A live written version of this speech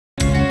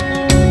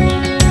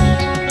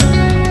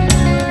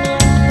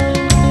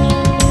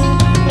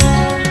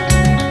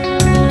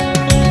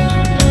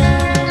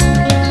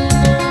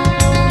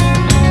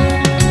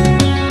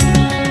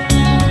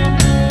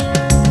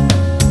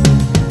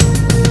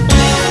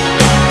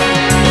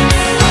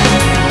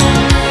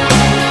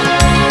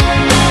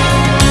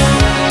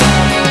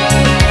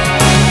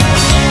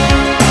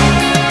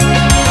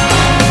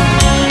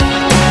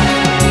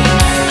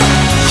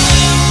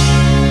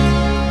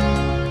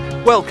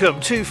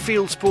Welcome to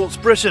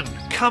Fieldsports Britain.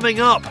 Coming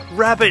up,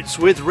 rabbits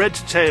with red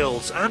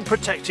tails and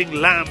protecting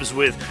lambs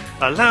with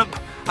a lamp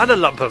and a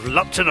lump of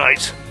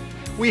Luptonite.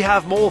 We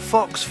have more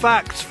fox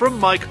facts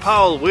from Mike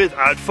Powell with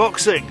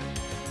Outfoxing.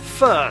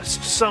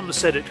 First, some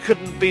said it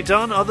couldn't be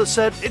done, others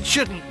said it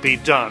shouldn't be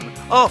done.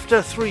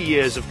 After 3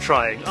 years of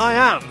trying, I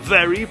am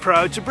very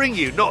proud to bring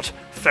you not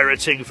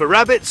ferreting for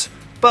rabbits,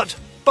 but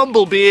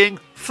bumblebeeing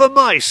for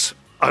mice.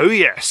 Oh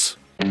yes.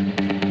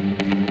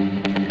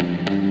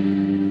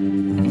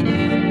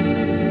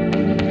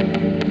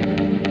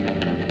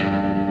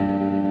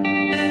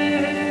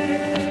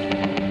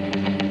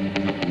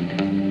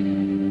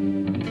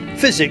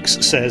 Physics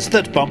says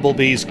that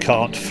bumblebees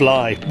can't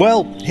fly.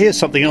 Well, here's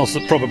something else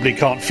that probably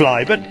can't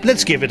fly, but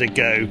let's give it a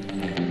go.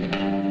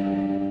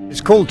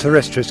 It's called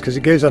terrestrius because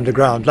it goes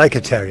underground like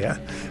a terrier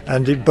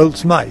and it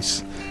bolts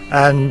mice.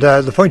 And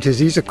the point is,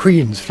 these are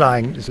queens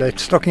flying. They're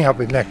stocking up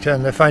with nectar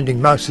and they're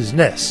finding mouses'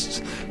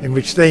 nests in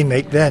which they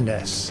make their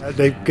nests.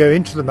 They go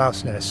into the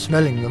mouse nest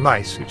smelling the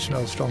mice, which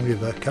smells strongly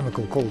of a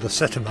chemical called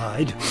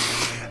acetamide,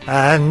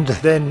 and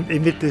then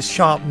emit this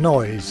sharp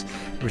noise,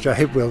 which I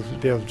hope we'll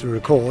be able to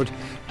record,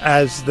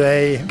 as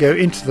they go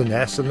into the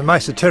nest, and the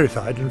mice are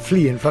terrified and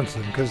flee in front of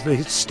them because they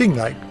sting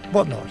like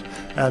whatnot,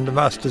 and the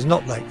mouse does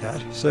not like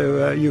that.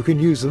 So you can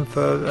use them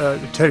for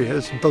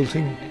terriers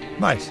bolting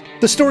mice.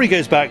 The story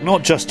goes back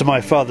not just to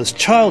my father's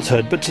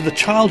childhood, but to the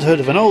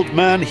childhood of an old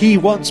man he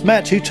once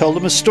met who told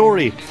him a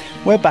story.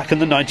 We're back in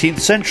the 19th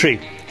century.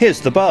 Here's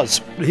the buzz.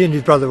 He and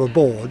his brother were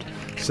bored,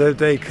 so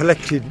they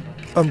collected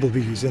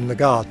bumblebees in the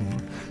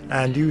garden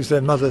and used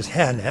their mother's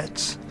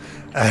hairnets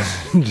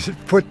and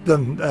put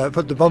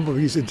the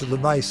bumblebees into the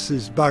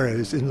mice's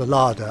burrows in the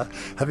larder,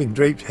 having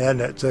draped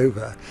hairnets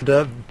over,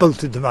 and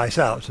bolted the mice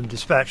out and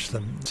dispatched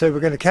them. So we're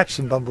going to catch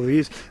some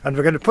bumblebees and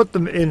we're going to put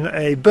them in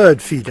a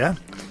bird feeder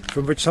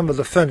from which some of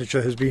the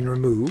furniture has been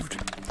removed,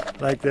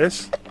 like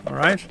this, all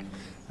right?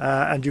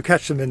 And you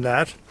catch them in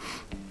that.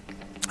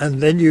 And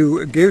then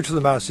you go to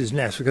the mouse's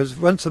nest, because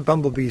once a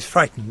bumblebee is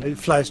frightened, it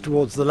flies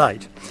towards the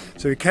light.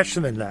 So we catch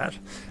them in that,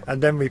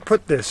 and then we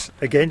put this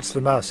against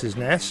the mouse's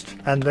nest,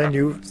 and then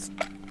you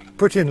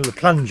put in the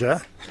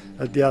plunger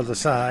at the other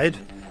side,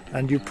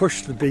 and you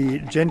push the bee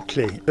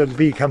gently. The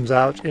bee comes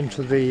out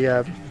into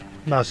the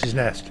mouse's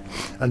nest,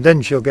 and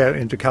then she'll go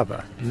into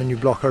cover. And then you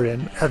block her in.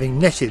 Having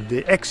netted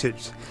the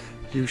exits,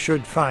 you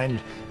should find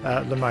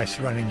the mice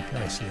running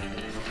nicely.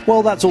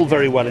 Well, that's all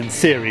very well in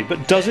theory,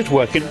 but does it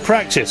work in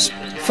practice?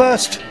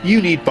 First, you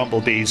need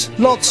bumblebees.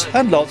 Lots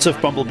and lots of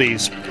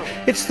bumblebees.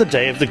 It's the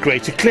day of the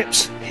great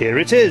eclipse. Here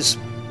it is.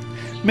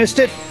 Missed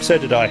it? So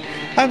did I.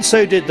 And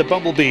so did the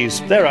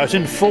bumblebees. They're out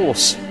in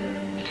force.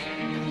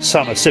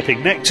 Some are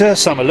sipping nectar,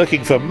 some are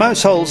looking for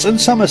mouse holes, and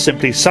some are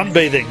simply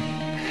sunbathing.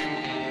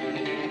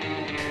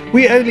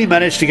 We only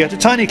managed to get a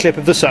tiny clip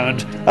of the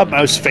sound a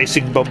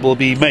mouse-facing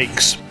bumblebee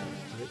makes.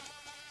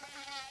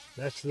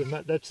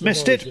 That's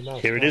Missed it.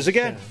 Here it is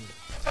again.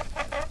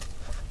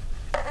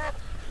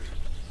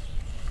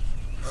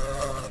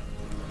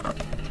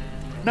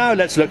 Now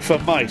let's look for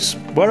mice.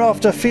 We're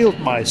after field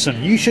mice,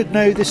 and you should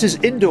know this is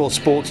indoor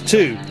sport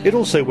too. It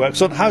also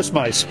works on house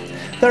mice.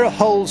 There are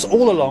holes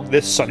all along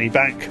this sunny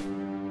bank.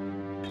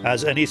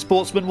 As any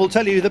sportsman will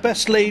tell you, the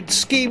best laid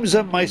schemes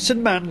are mice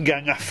and man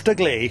gang after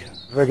glee.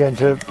 We're going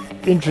to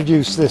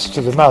introduce this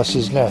to the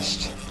mouse's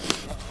nest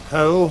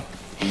hole,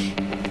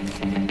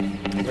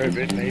 wherever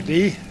it may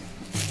be.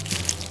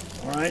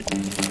 All right,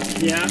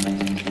 yeah.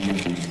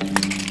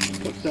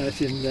 Put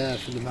that in there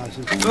for the mouse.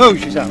 Oh,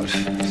 she's out.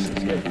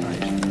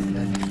 Right, and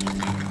then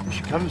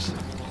she comes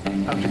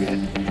out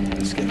again.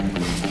 Let's get her.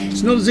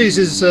 It's not as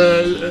easy as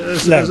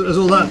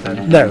all that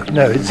then? No,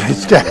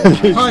 it's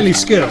highly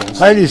skilled.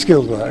 Highly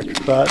skilled work,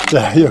 but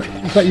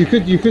in fact,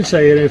 you could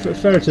say, you know,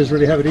 ferreters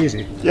really have it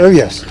easy. Oh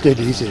yes, dead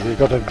easy. You've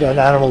got an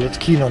animal that's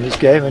keen on its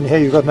game, and here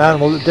you've got an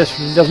animal that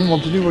desperately doesn't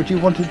want to do what you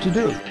want it to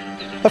do.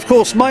 Of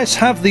course, mice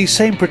have the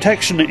same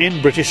protection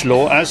in British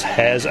law as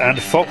hares and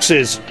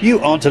foxes. You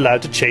aren't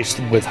allowed to chase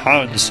them with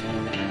hounds.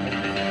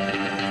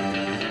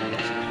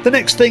 The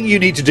next thing you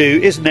need to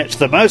do is net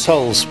the mouse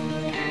holes.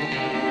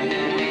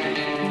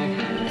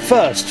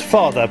 First,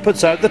 father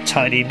puts out the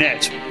tiny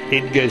net.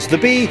 In goes the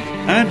bee,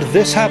 and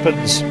this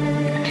happens.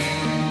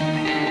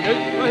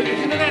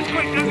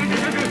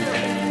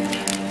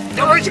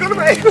 Oh, she got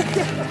away!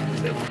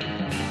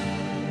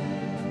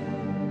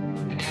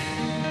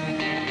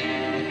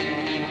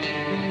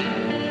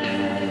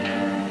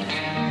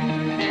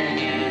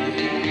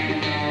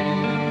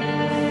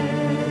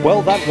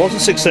 Well, that was a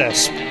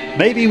success.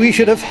 Maybe we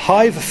should have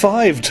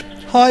high-fived.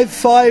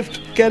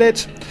 High-fived, get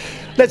it?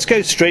 Let's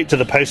go straight to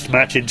the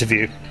post-match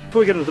interview.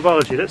 Before we get into the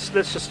biology, let's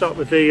just start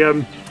with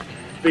the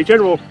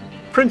general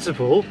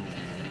principle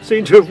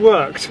seemed to have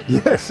worked.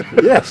 Yes,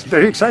 yes,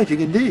 very exciting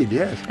indeed,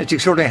 yes. It's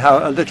extraordinary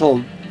how a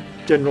little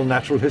general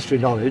natural history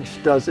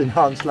knowledge does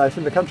enhance life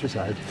in the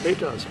countryside. It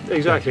does,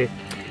 exactly.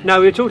 Now,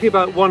 we're talking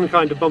about one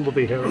kind of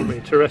bumblebee here, aren't we?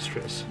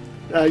 Terrestrius.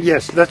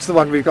 Yes, that's the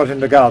one we've got in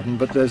the garden,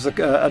 but there's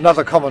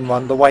another common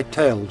one, the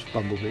white-tailed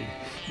bumblebee.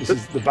 This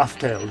is the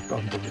buff-tailed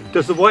bumblebee.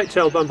 Does the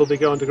white-tailed bumblebee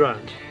go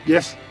underground?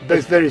 Yes,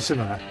 both very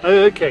similar.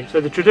 Oh, okay, so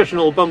the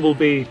traditional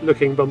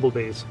bumblebee-looking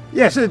bumblebees.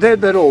 Yes,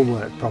 they'd all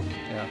work probably.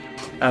 Yeah.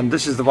 And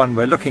this is the one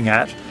we're looking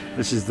at.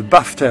 This is the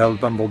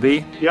buff-tailed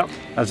bumblebee, Yep.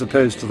 as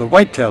opposed to the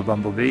white-tailed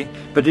bumblebee,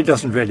 but it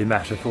doesn't really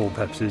matter for all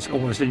purposes.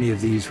 Almost any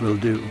of these will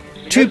do.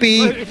 To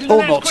be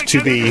or not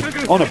to be,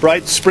 on a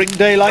bright spring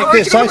day like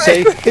this, I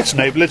say it's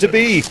nobler to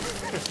be.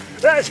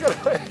 It's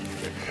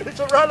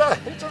a runner!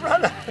 It's a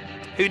runner!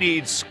 Who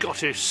needs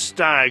Scottish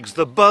stags?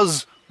 The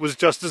buzz was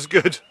just as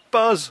good.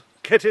 Buzz,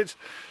 get it?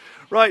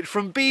 Right,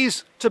 from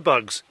bees to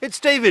bugs, it's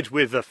David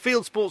with the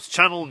Fieldsports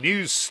Channel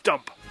News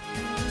Stump.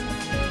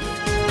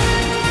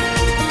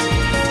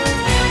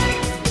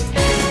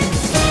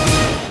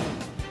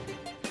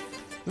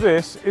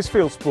 This is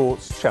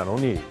Fieldsports Channel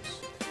News.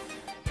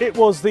 It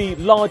was the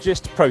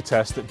largest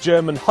protest that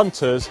German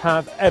hunters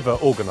have ever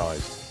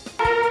organised.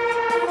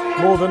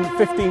 More than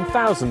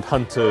 15,000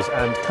 hunters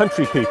and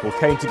country people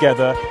came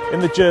together in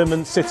the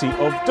German city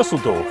of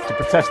Dusseldorf to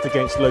protest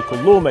against local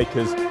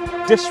lawmakers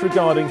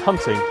disregarding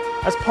hunting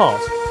as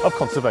part of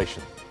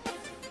conservation.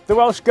 The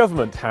Welsh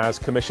Government has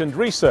commissioned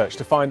research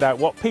to find out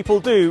what people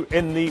do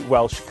in the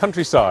Welsh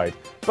countryside,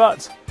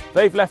 but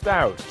they've left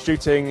out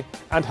shooting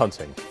and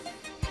hunting.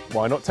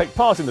 Why not take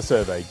part in the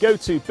survey? Go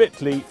to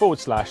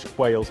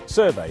bit.ly/Wales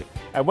survey,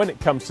 and when it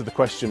comes to the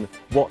question,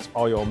 what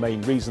are your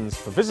main reasons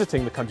for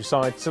visiting the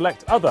countryside,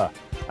 select other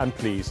and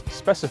please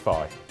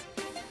specify.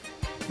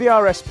 The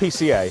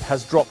RSPCA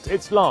has dropped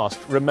its last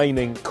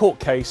remaining court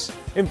case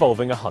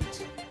involving a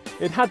hunt.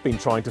 It had been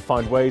trying to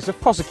find ways of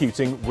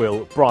prosecuting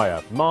Will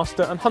Breyer,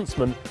 master and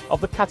huntsman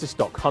of the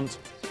Cattstock hunt,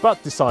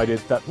 but decided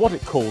that what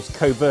it calls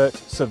covert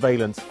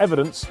surveillance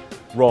evidence,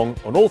 wrong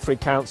on all three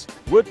counts,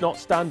 would not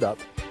stand up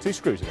to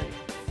scrutiny.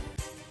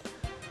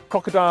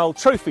 Crocodile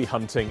trophy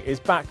hunting is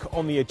back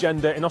on the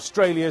agenda in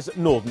Australia's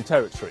Northern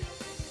Territory.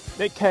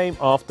 It came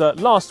after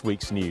last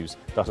week's news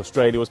that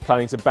Australia was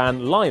planning to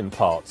ban lion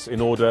parts in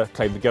order,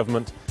 claimed the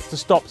government, to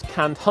stop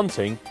canned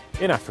hunting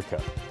in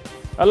Africa.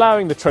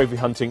 Allowing the trophy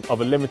hunting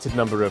of a limited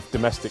number of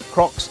domestic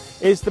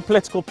crocs is the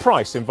political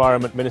price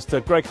Environment Minister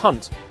Greg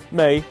Hunt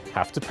may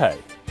have to pay.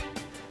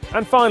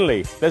 And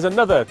finally, there's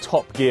another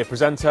Top Gear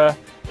presenter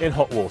in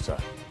hot water.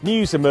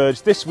 News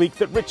emerged this week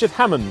that Richard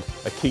Hammond,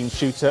 a keen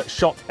shooter,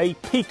 shot a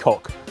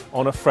peacock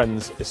on a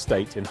friend's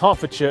estate in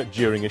Hertfordshire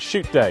during a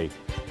shoot day.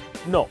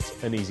 Not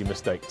an easy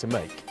mistake to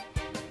make.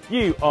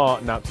 You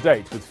are now up to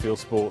date with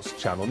Fieldsports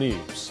Channel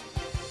News.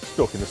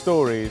 Stalking the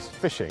stories,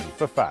 fishing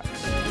for facts.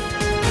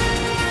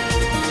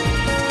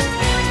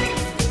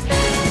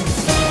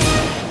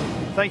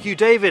 Thank you,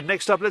 David.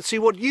 Next up, let's see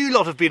what you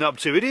lot have been up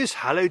to. It is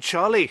Hallo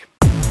Charlie.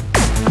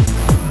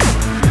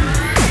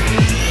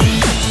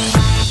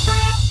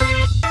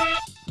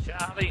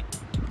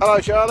 Hello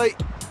Charlie,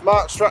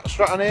 Mark Stratts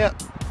here,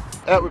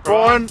 out with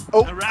Brian.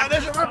 Oh, and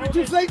there's a rabbit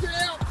just laid it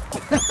out.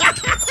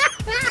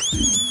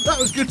 That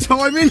was good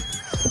timing.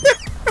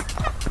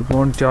 Good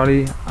morning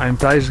Charlie, I'm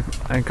Thijs,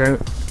 I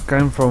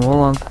came from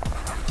Holland.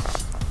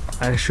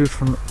 I shoot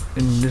from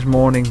in this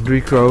morning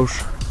 3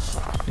 crows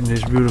in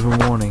this beautiful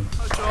morning.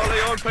 Hi Charlie,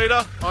 I'm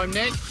Peter. I'm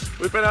Nick.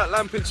 We've been out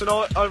lamping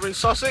tonight over in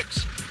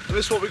Sussex, and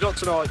this is what we got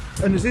tonight.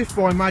 And as if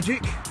by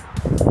magic,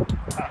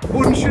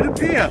 one should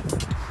appear.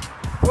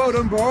 Well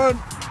done Brian.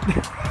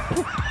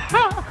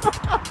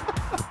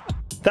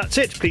 That's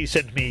it. Please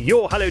send me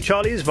your Hello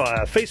Charlies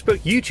via Facebook,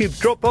 YouTube,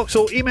 Dropbox,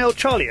 or email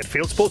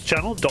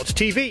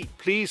charlie@fieldsportschannel.tv.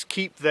 Please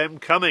keep them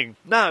coming.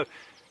 Now,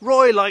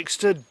 Roy likes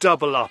to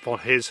double up on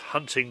his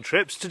hunting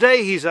trips.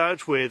 Today he's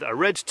out with a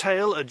red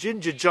tail, a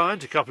ginger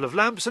giant, a couple of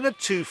lamps, and a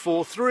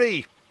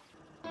 243.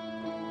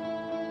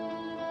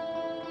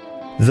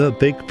 The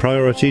big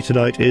priority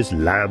tonight is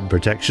lamb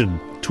protection.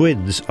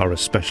 Twins are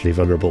especially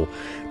vulnerable.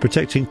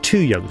 Protecting 2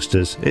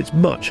 youngsters, it's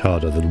much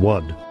harder than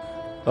 1.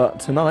 But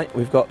tonight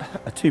we've got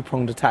a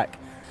 2-pronged attack.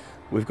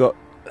 We've got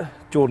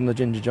Jordan the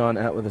ginger giant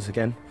out with us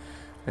again,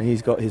 and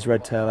he's got his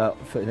red tail out,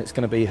 and it's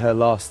going to be her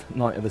last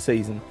night of the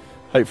season.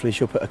 Hopefully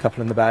she'll put a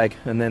couple in the bag,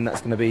 and then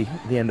that's going to be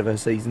the end of her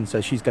season, so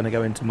she's going to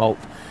go into molt.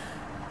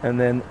 And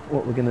then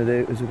what we're going to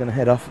do is we're going to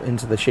head off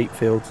into the sheep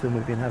fields, and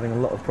we've been having a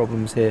lot of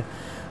problems here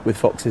with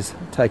foxes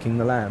taking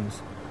the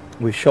lambs.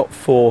 We've shot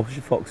 4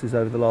 foxes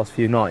over the last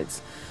few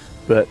nights,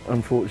 but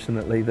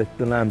unfortunately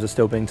the lambs are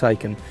still being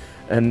taken.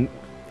 And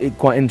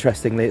quite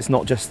interestingly, it's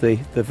not just the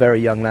very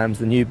young lambs,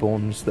 the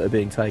newborns, that are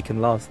being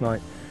taken. Last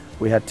night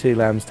we had 2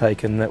 lambs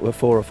taken that were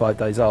 4 or 5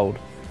 days old.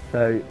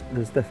 So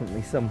there's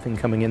definitely something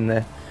coming in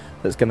there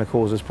that's going to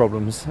cause us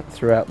problems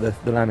throughout the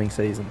lambing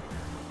season.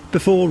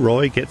 Before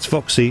Roy gets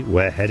foxy,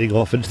 we're heading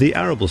off into the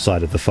arable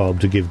side of the farm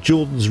to give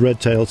Jordan's red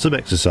tail some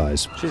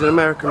exercise. She's an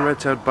American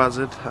red-tailed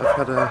buzzard. I've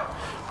had her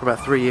for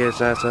about 3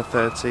 years now. It's her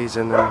 3rd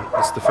season, and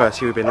it's the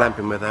first year we've been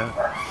lamping with her.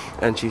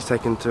 And she's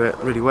taken to it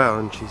really well,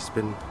 and she's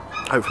been.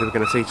 Hopefully, we're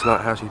going to see tonight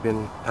how she's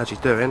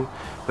doing.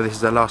 But this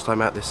is her last time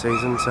out this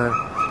season, so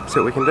see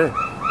what we can do.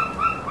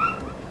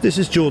 This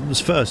is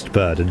Jordan's first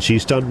bird, and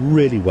she's done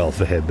really well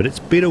for him, but it's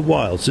been a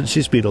while since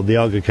she's been on the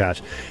Aga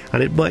Cat,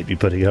 and it might be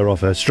putting her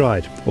off her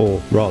stride,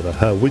 or rather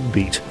her wing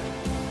beat.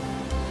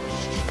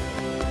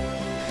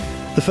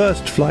 The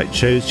first flight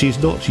shows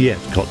she's not yet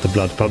got the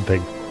blood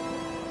pumping.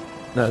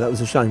 No, that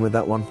was a shame with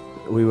that one.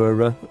 We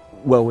were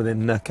well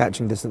within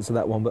catching distance of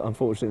that one, but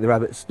unfortunately the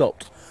rabbit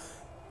stopped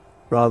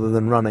rather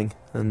than running,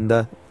 and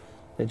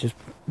it just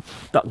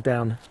ducked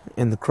down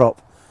in the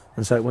crop,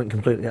 and so it went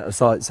completely out of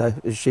sight. So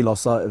she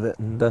lost sight of it,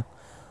 and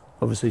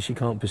obviously she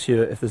can't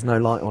pursue it if there's no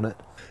light on it.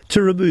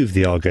 To remove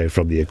the Argo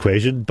from the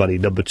equation, bunny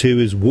number 2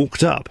 is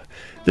walked up.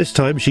 This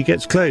time she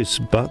gets close,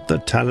 but the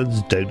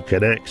talons don't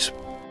connect.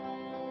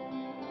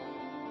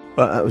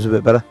 Well, that was a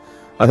bit better.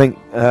 I think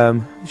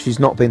she's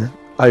not been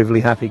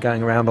overly happy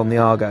going around on the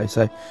Argo,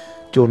 so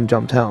Jordan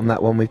jumped out on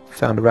that one. We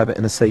found a rabbit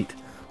in a seat,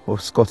 or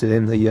squatted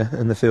in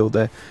the field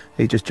there.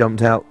 He just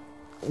jumped out,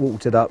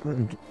 walked it up,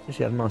 and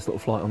she had a nice little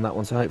flight on that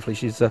one, so hopefully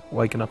she's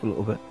waken up a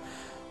little bit.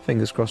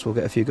 Fingers crossed we'll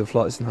get a few good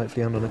flights and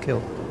hopefully end on a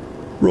kill.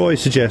 Roy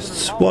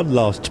suggests one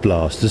last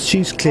blast, as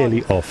she's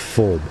clearly off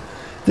form.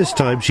 This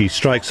time she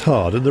strikes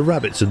hard and the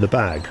rabbit's in the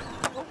bag.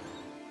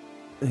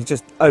 He's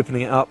just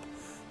opening it up,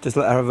 just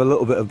let her have a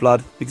little bit of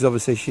blood, because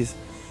obviously she's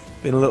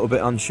been a little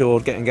bit unsure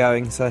getting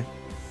going. So,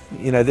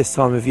 you know, this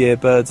time of year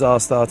birds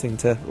are starting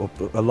to, or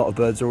a lot of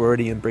birds are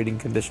already in breeding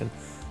condition.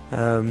 You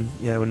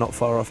know, we're not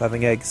far off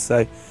having eggs,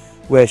 so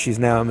where she's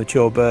now a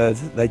mature bird,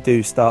 they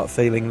do start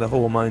feeling the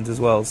hormones as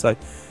well. So,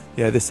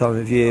 you know, this time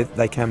of year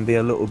they can be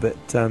a little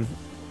bit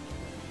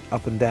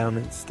up and down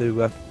as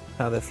to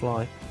how they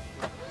fly.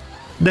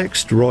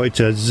 Next, Roy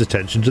turns his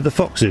attention to the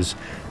foxes,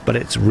 but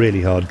it's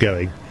really hard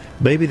going.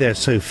 Maybe they're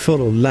so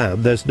full on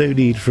lamb there's no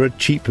need for a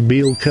cheap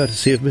meal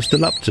courtesy of Mr.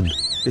 Lupton.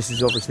 This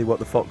is obviously what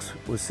the fox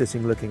was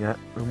sitting looking at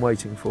and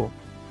waiting for.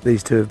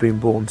 These two have been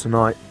born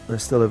tonight. They're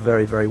still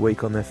very, very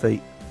weak on their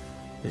feet.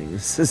 You can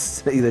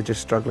see they're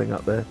just struggling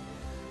up there.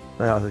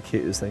 They are the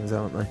cutest things,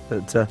 aren't they?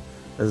 But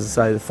as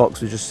I say, the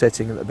fox was just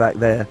sitting at the back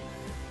there,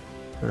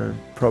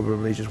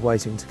 probably just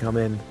waiting to come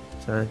in.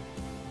 So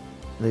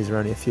these are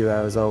only a few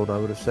hours old, I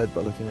would have said,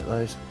 by looking at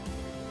those.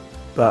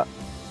 But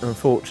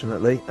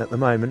unfortunately, at the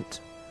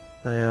moment,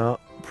 they are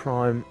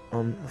prime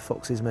on the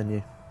fox's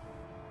menu.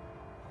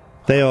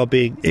 They are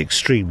being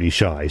extremely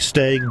shy,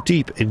 staying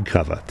deep in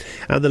cover,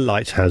 and the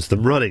light has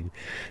them running.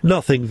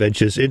 Nothing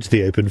ventures into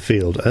the open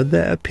field, and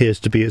there appears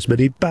to be as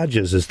many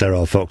badgers as there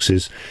are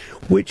foxes,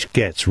 which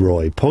gets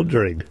Roy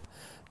pondering.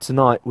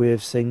 Tonight we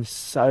have seen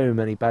so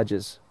many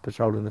badgers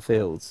patrolling the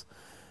fields.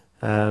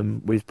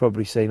 We've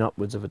probably seen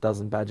upwards of a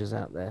dozen badgers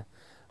out there,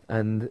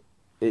 and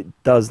it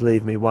does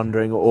leave me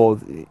wondering, or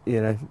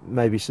you know,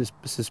 maybe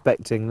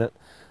suspecting that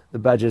the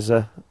badgers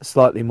are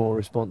slightly more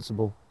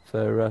responsible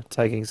for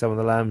taking some of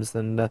the lambs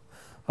than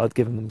I'd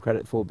given them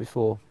credit for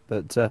before.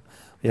 But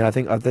yeah, I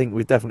think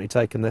we've definitely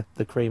taken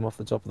the cream off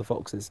the top of the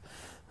foxes.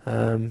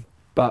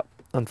 But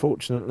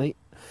unfortunately,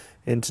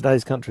 in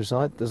today's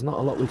countryside, there's not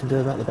a lot we can do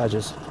about the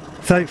badgers.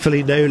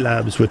 Thankfully, no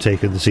lambs were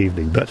taken this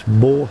evening, but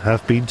more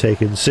have been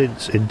taken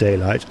since in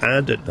daylight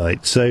and at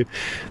night, so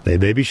they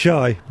may be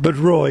shy, but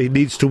Roy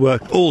needs to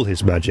work all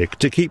his magic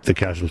to keep the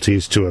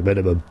casualties to a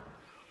minimum.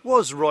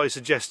 Was Roy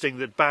suggesting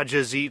that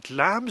badgers eat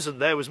lambs,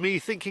 and there was me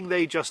thinking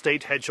they just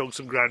ate hedgehogs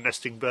and ground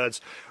nesting birds?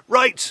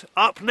 Right,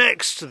 up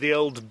next, the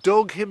old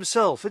dog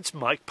himself, it's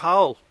Mike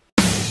Powell.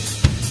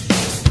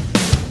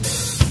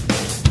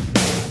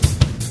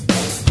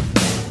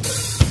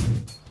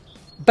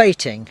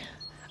 Baiting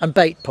and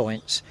bait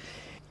points.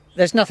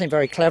 There's nothing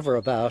very clever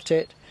about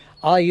it.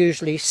 I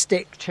usually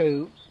stick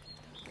to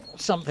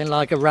something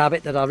like a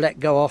rabbit that I've let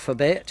go off a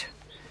bit,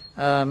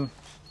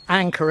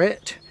 anchor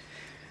it.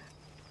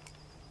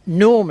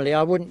 Normally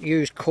I wouldn't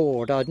use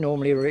cord, I'd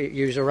normally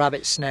use a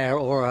rabbit snare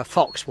or a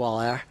fox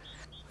wire,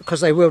 because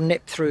they will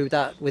nip through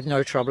that with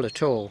no trouble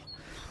at all.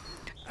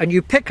 And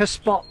you pick a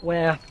spot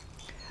where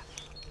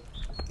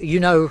you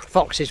know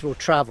foxes will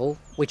travel,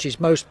 which is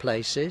most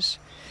places.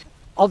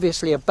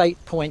 Obviously a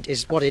bait point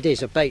is what it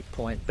is, a bait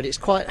point, but it's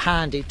quite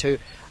handy to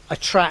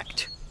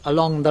attract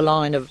along the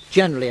line of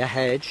generally a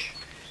hedge,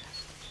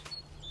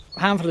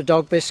 a handful of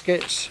dog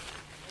biscuits,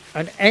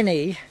 and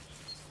any,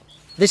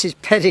 this is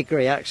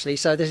pedigree actually,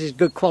 so this is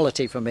good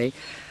quality for me,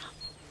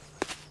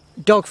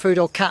 dog food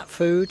or cat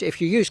food.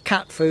 If you use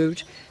cat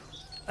food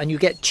and you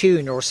get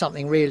tuna or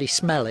something really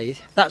smelly,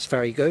 that's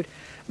very good.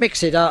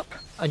 Mix it up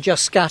and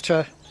just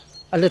scatter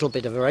a little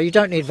bit of it. You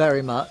don't need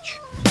very much.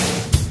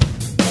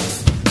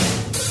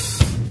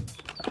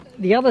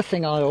 The other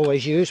thing I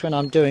always use when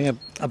I'm doing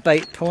a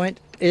bait point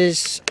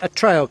is a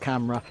trail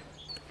camera.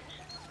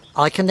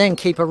 I can then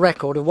keep a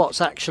record of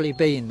what's actually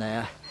been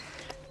there.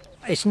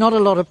 It's not a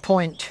lot of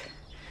point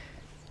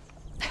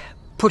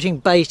putting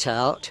bait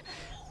out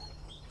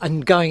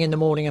and going in the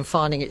morning and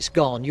finding it's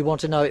gone. You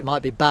want to know, it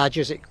might be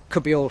badgers, it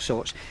could be all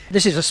sorts.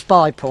 This is a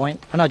spy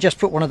point, and I just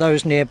put one of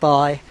those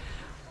nearby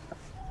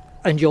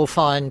and you'll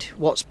find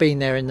what's been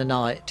there in the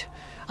night.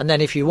 And then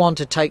if you want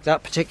to take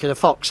that particular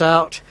fox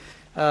out,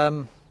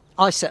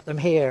 I set them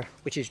here,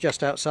 which is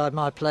just outside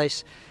my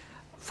place.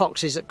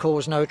 Foxes that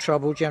cause no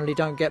trouble generally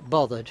don't get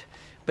bothered,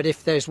 but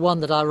if there's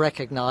one that I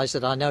recognise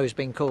that I know has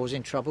been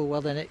causing trouble,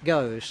 well then it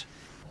goes.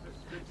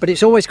 But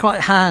it's always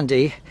quite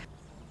handy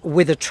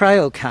with a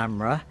trail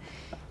camera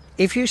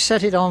If you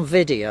set it on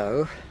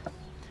video,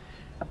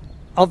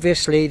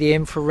 obviously the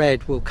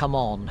infrared will come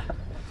on.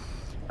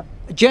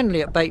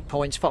 Generally at bait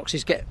points,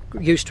 foxes get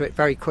used to it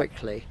very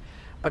quickly,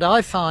 but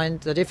I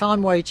find that if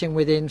I'm waiting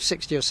within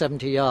 60 or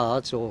 70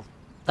 yards or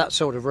that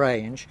sort of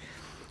range,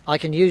 I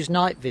can use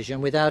night vision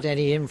without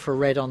any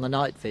infrared on the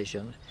night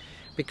vision,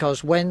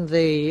 because when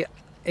the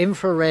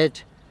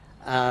infrared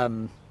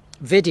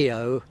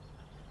video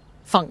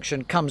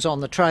function comes on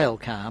the trail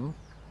cam,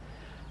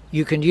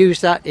 you can use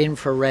that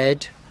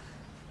infrared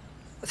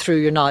through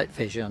your night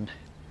vision,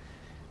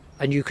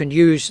 and you can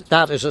use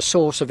that as a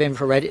source of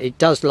infrared. It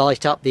does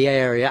light up the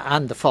area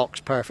and the fox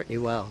perfectly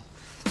well.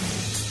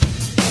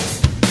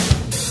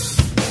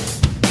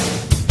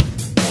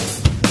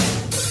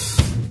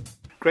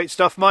 Great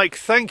stuff, Mike.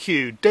 Thank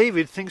you.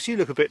 David thinks you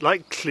look a bit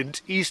like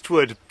Clint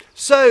Eastwood.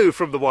 So,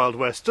 from the Wild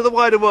West to the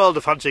wider world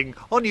of hunting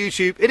on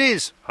YouTube, it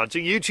is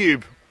Hunting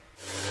YouTube.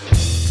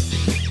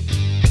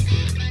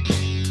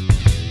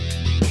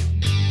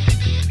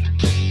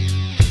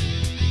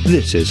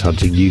 This is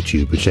Hunting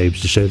YouTube, which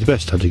aims to show the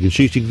best hunting and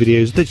shooting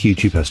videos that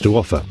YouTube has to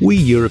offer. We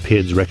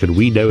Europeans reckon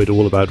we know it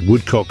all about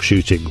woodcock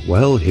shooting.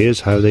 Well, here's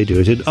how they do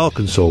it in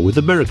Arkansas with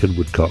American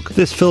woodcock.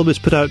 This film is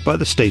put out by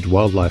the State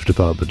Wildlife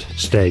Department.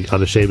 Staying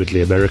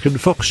unashamedly American,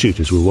 fox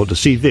shooters will want to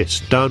see this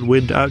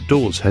downwind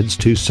outdoors, hence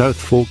to South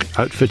Fork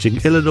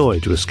Outfitting, Illinois,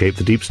 to escape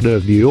the deep snow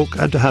of New York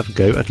and to have a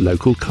go at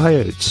local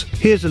coyotes.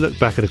 Here's a look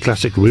back at a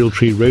classic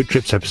Realtree Road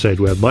Trips episode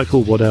where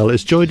Michael Waddell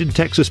is joined in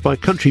Texas by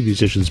country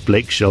musicians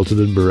Blake Shelton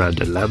and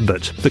Miranda Lambert.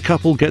 The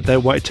couple get their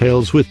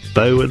whitetails with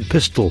bow and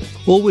pistol.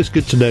 Always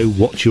good to know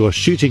what you are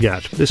shooting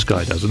at. This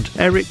guy doesn't.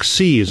 Eric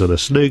C. is on a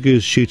snow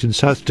goose shoot in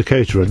South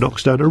Dakota and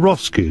knocks down a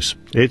Ross goose.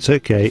 It's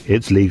okay,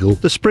 it's legal.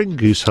 The spring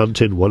goose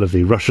hunt in one of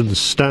the Russian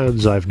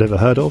stands I've never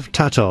heard of,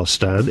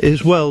 Tatarstan,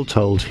 is well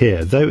told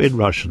here, though in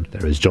Russian.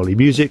 There is jolly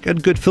music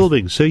and good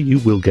filming, so you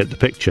will get the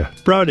picture.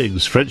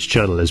 Browning's French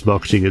channel is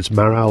marketing its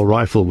Maral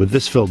rifle with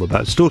this film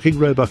about stalking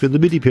roebuck in the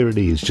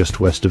Midi-Pyrenees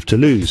just west of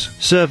Toulouse.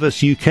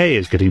 Service UK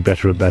is getting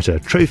better and better.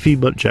 Trophy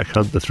Muntjac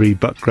Hunt the 3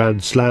 Buck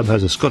Grand Slam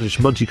has a Scottish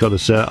Munty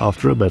connoisseur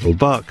after a medal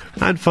buck.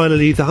 And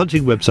finally, the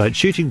hunting website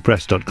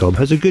shootingpress.com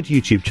has a good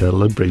YouTube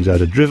channel and brings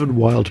out a driven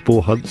wild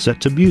boar hunt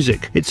set to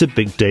music. It's a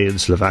big day in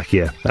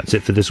Slovakia. That's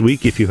it for this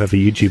week. If you have a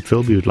YouTube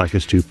film you would like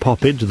us to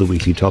pop into the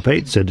weekly top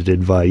 8, send it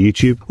in via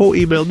YouTube or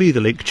email me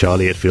the link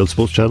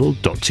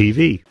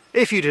charlie@fieldsportschannel.tv.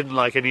 If you didn't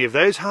like any of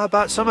those, how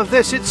about some of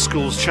this? It's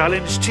Schools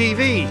Challenge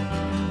TV.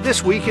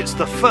 This week it's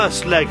the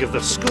first leg of the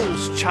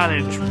Schools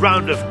Challenge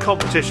round of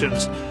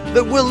competitions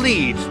that will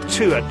lead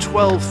to a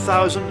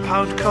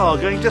 £12,000 car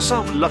going to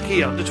some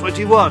lucky under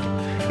 21.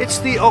 It's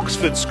the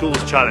Oxford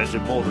Schools Challenge,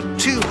 and more than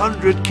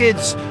 200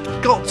 kids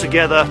got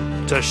together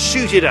to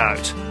shoot it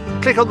out.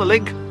 Click on the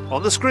link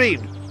on the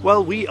screen.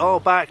 Well, we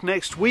are back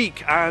next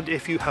week, and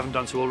if you haven't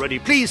done so already,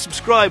 please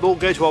subscribe or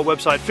go to our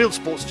website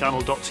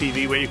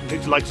fieldsportschannel.tv, where you can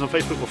click to like us on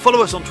Facebook or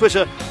follow us on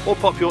Twitter, or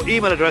pop your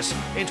email address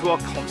into our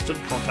constant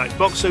contact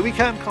box so we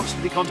can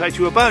constantly contact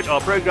you about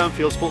our programme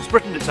Field Sports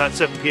Britain. It's at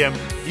 7 PM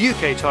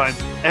UK time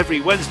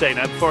every Wednesday.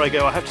 Now, before I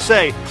go, I have to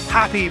say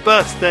happy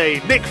birthday,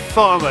 Nick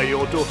Farmer.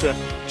 Your daughter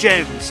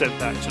Jen sent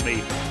that to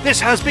me. This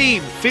has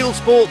been Field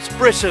Sports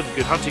Britain.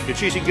 Good hunting, good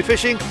shooting, good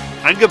fishing,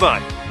 and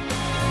goodbye.